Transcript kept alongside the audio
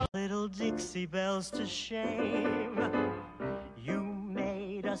taxi bells to shame. You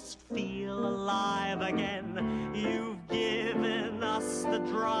made us feel alive again. You've given us the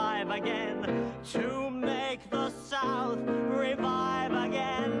drive again to make the South revive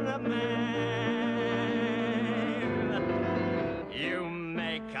again. Man, you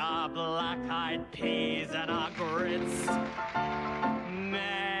make our black-eyed peas and our grits,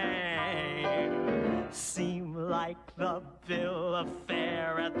 Maine, seem like the bill of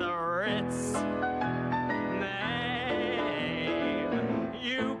fare at the Ritz. Maine,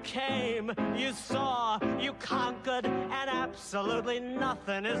 you came, you saw, you conquered, and absolutely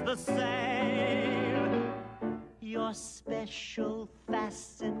nothing is the same. Your special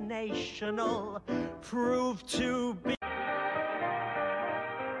fascinational proved to be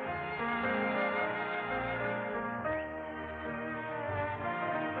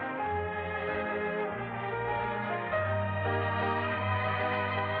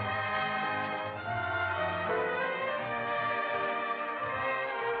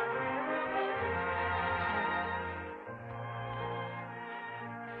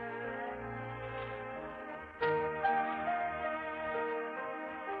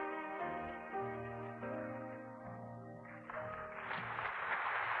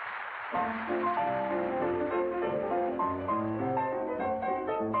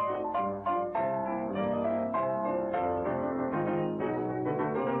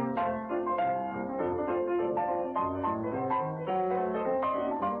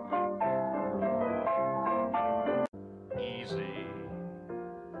easy.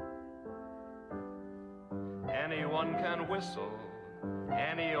 Anyone can whistle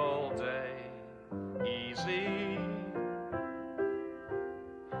any old day. Easy.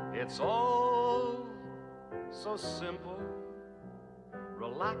 It's all so simple.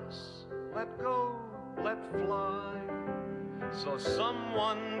 Relax, let go, let fly. So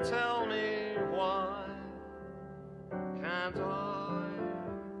someone tell me why can't I?